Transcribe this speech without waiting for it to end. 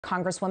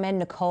Congresswoman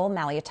Nicole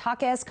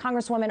Malliotakis.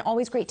 Congresswoman,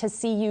 always great to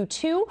see you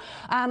too.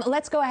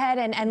 Let's go ahead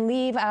and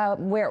leave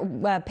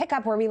pick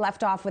up where we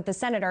left off with the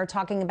senator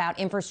talking about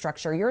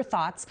infrastructure. Your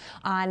thoughts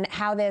on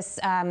how this,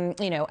 and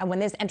when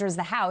this enters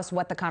the House,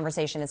 what the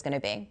conversation is going to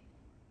be.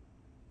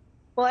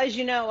 Well, as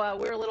you know,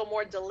 we're a little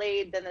more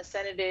delayed than the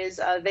Senate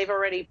is. They've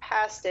already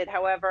passed it.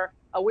 However,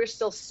 we're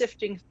still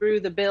sifting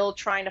through the bill,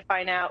 trying to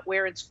find out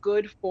where it's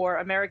good for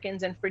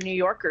Americans and for New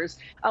Yorkers.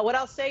 What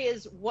I'll say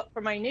is,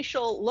 from my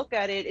initial look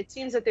at it, it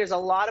seems that there's a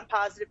lot of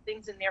positive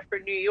things in there for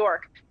New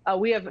York.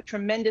 We have a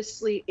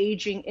tremendously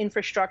aging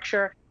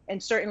infrastructure,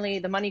 and certainly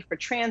the money for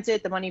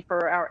transit, the money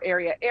for our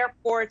area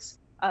airports,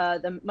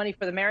 the money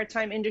for the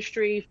maritime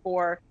industry,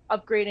 for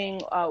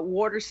upgrading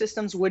water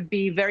systems would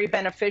be very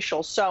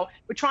beneficial. So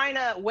we're trying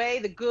to weigh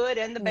the good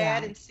and the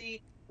bad and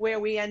see where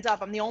we end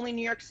up. I'm the only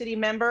New York City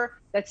member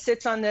that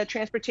sits on the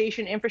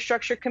Transportation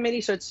Infrastructure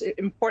Committee, so it's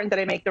important that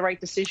I make the right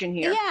decision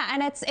here. Yeah,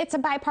 and it's a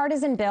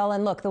bipartisan bill,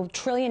 and look, the $1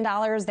 trillion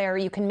there,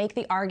 you can make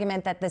the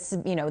argument that this,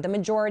 the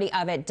majority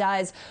of it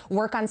does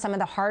work on some of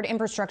the hard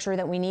infrastructure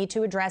that we need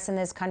to address in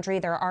this country.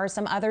 There are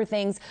some other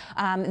things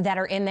that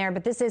are in there,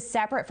 but this is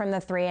separate from the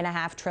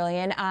 $3.5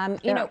 trillion.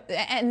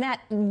 And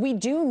that we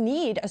do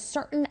need a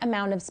certain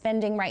amount of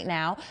spending right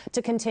now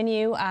to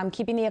continue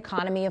keeping the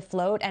economy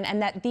afloat,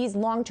 and that these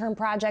long-term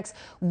projects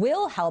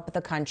will help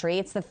the country.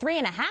 It's the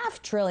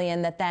 $3.5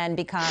 trillion that then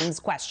becomes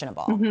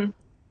questionable.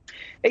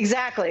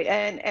 Exactly.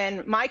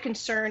 And my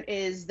concern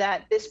is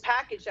that this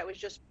package that was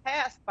just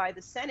passed by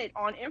the Senate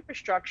on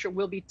infrastructure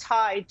will be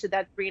tied to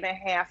that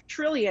 $3.5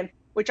 trillion,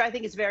 which I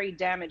think is very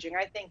damaging.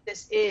 I think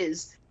this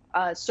is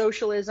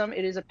socialism.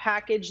 It is a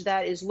package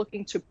that is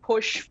looking to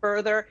push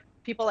further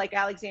people like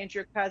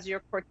Alexandria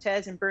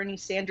Ocasio-Cortez and Bernie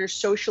Sanders'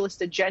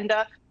 socialist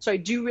agenda. So I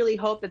do really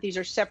hope that these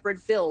are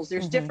separate bills.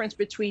 There's difference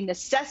between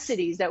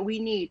necessities that we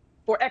need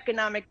for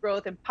economic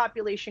growth and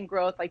population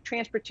growth, like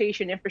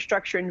transportation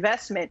infrastructure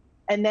investment,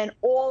 and then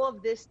all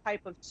of this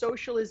type of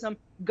socialism,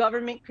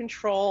 government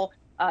control.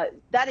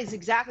 That is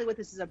exactly what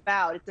this is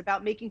about. It's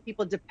about making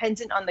people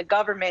dependent on the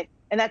government,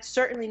 and that's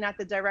certainly not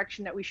the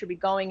direction that we should be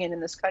going in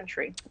this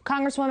country.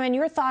 Congresswoman,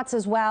 your thoughts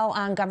as well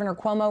on Governor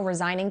Cuomo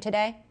resigning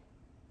today?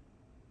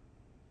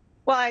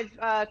 Well,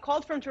 I've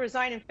called for him to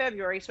resign in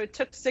February, so it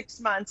took 6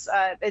 months.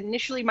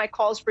 Initially, my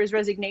calls for his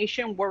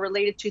resignation were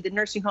related to the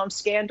nursing home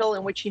scandal,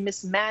 in which he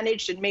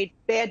mismanaged and made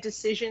bad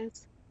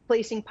decisions,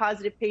 placing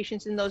positive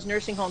patients in those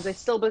nursing homes. I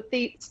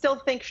still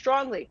think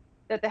strongly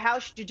that the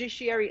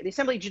the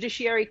Assembly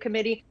Judiciary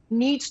Committee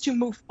needs to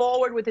move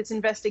forward with its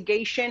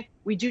investigation.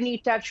 We do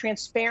need to have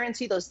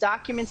transparency. Those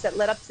documents that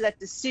led up to that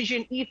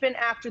decision, even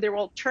after there were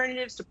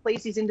alternatives to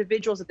place these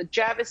individuals at the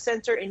Javits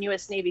Center and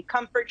U.S. Navy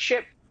comfort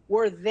ship,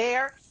 were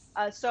there.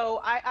 So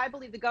I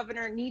believe the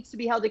governor needs to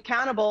be held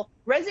accountable.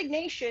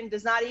 Resignation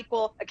does not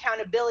equal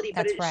accountability,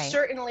 but it is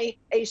certainly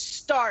a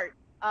start.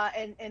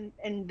 And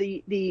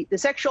the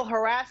sexual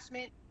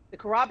harassment, the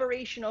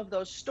corroboration of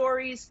those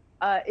stories,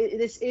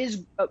 this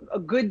is a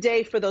good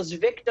day for those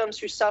victims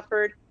who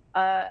suffered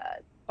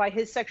by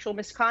his sexual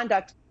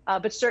misconduct.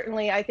 But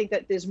certainly, I think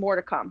that there's more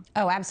to come.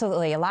 Oh,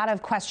 absolutely. A lot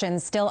of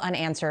questions still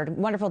unanswered.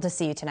 Wonderful to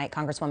see you tonight,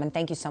 Congresswoman.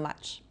 Thank you so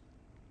much.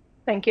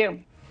 Thank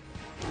you.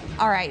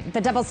 All right,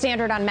 the double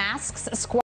standard on masks.